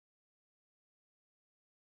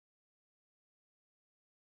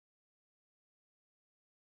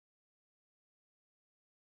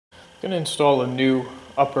I'm going to install a new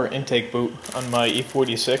upper intake boot on my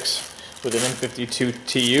E46 with an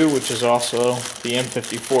M52TU, which is also the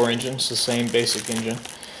M54 engine. It's the same basic engine.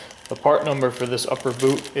 The part number for this upper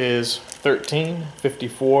boot is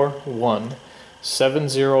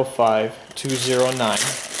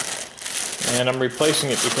 1354209, and I'm replacing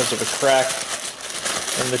it because of a crack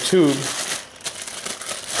in the tube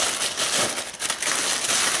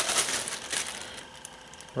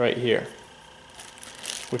right here,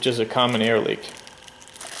 which is a common air leak.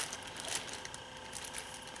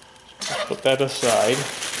 Just put that aside,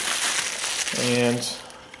 and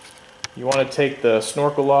you want to take the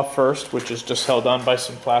snorkel off first, which is just held on by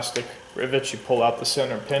some plastic rivets. You pull out the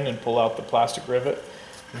center pin and pull out the plastic rivet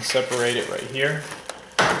and separate it right here.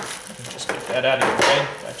 And just get that out of the way.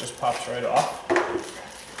 That just pops right off.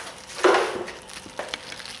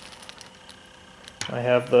 I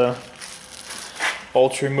have the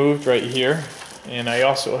bolts removed right here, and I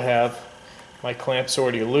also have my clamps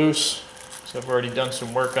already loose. So I've already done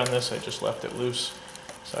some work on this. I just left it loose.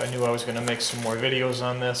 So I knew I was going to make some more videos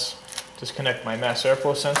on this. Disconnect my mass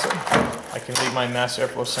airflow sensor. I can leave my mass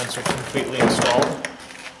airflow sensor completely installed.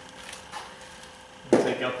 And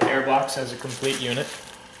take out the airbox as a complete unit.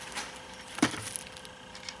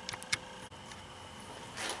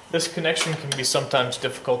 This connection can be sometimes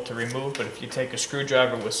difficult to remove, but if you take a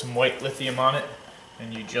screwdriver with some white lithium on it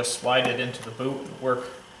and you just slide it into the boot and work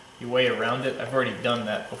your way around it. I've already done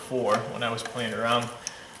that before when I was playing around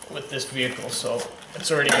with this vehicle, so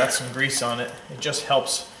it's already got some grease on it. It just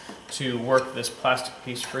helps to work this plastic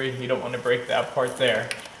piece free. You don't want to break that part there.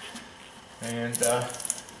 And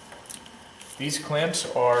these clamps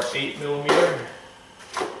are 8mm,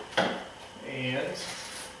 and it's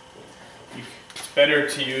better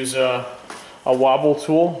to use a wobble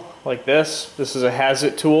tool like this. This is a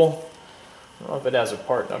Has-It tool. I don't know if it has a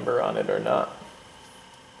part number on it or not.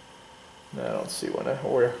 No, I don't see one.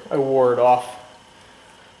 I wore it off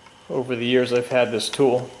over the years I've had this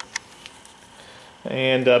tool.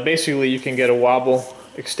 And basically you can get a wobble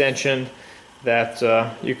extension that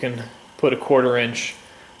you can put a 1/4-inch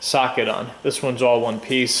socket on. This one's all one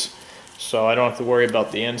piece, so I don't have to worry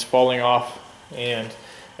about the ends falling off, and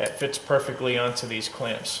it fits perfectly onto these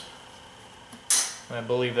clamps. And I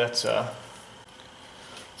believe that's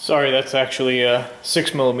that's actually a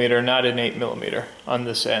 6mm, not an 8mm on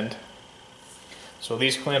this end. So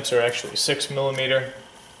these clamps are actually 6mm.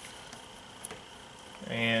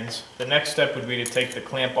 And the next step would be to take the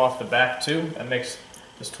clamp off the back too.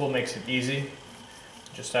 This tool makes it easy. You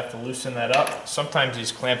just have to loosen that up. Sometimes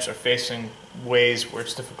these clamps are facing ways where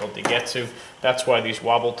it's difficult to get to. That's why these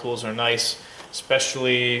wobble tools are nice,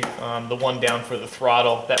 especially the one down for the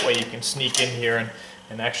throttle. That way you can sneak in here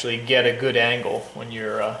and actually get a good angle when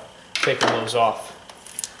you're taking those off.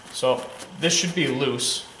 So this should be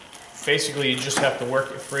loose. Basically you just have to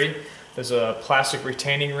work it free. There's a plastic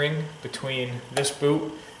retaining ring between this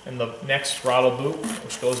boot and the next throttle boot,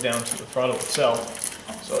 which goes down to the throttle itself.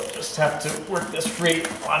 So just have to work this free.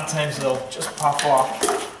 A lot of times they'll just pop off.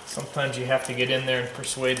 Sometimes you have to get in there and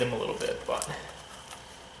persuade them a little bit, but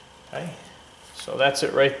okay. So that's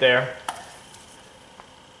it right there.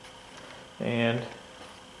 And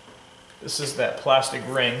this is that plastic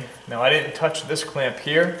ring. Now I didn't touch this clamp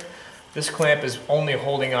here. This clamp is only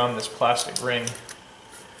holding on this plastic ring,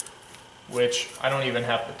 which I don't even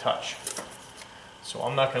have to touch. So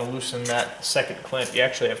I'm not going to loosen that second clamp. You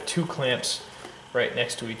actually have two clamps right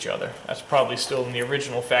next to each other. That's probably still in the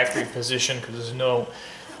original factory position because there's no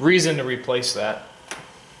reason to replace that.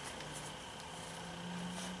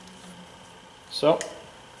 So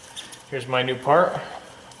here's my new part.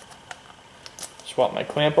 Swap my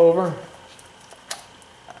clamp over.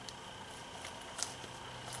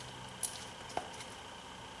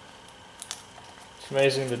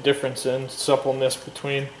 Amazing the difference in suppleness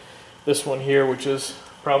between this one here, which is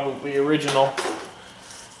probably original,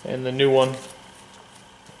 and the new one.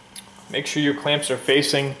 Make sure your clamps are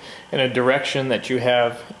facing in a direction that you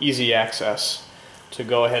have easy access to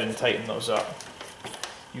go ahead and tighten those up.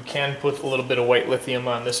 You can put a little bit of white lithium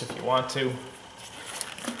on this if you want to.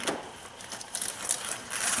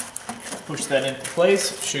 Push that into place,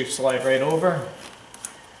 it should slide right over.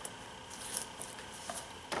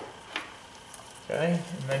 Okay,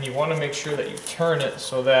 and then you want to make sure that you turn it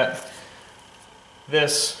so that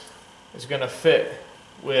this is going to fit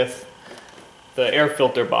with the air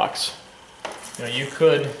filter box. You know, you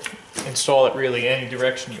could install it really any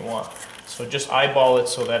direction you want. So just eyeball it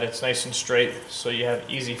so that it's nice and straight so you have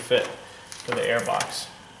easy fit for the air box.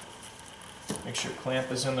 Make sure your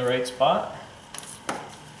clamp is in the right spot.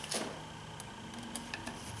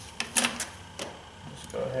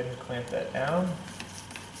 Just go ahead and clamp that down.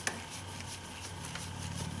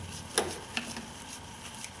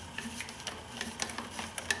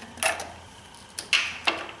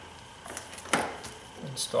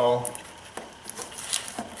 install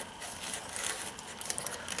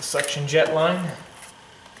the suction jet line,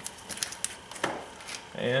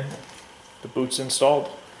 and the boot's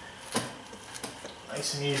installed.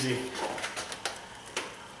 Nice and easy.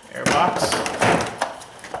 Airbox.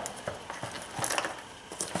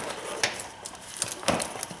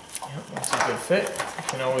 Yep, that's a good fit. You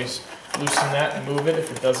can always loosen that and move it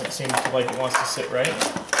if it doesn't seem like it wants to sit right.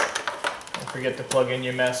 Don't forget to plug in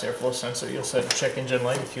your mass airflow sensor. You'll set a check engine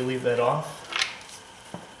light if you leave that off.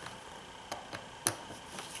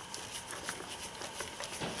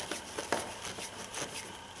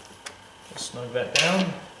 Just snug that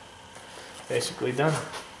down. Basically done.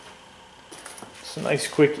 It's a nice,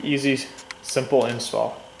 quick, easy, simple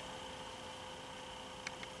install.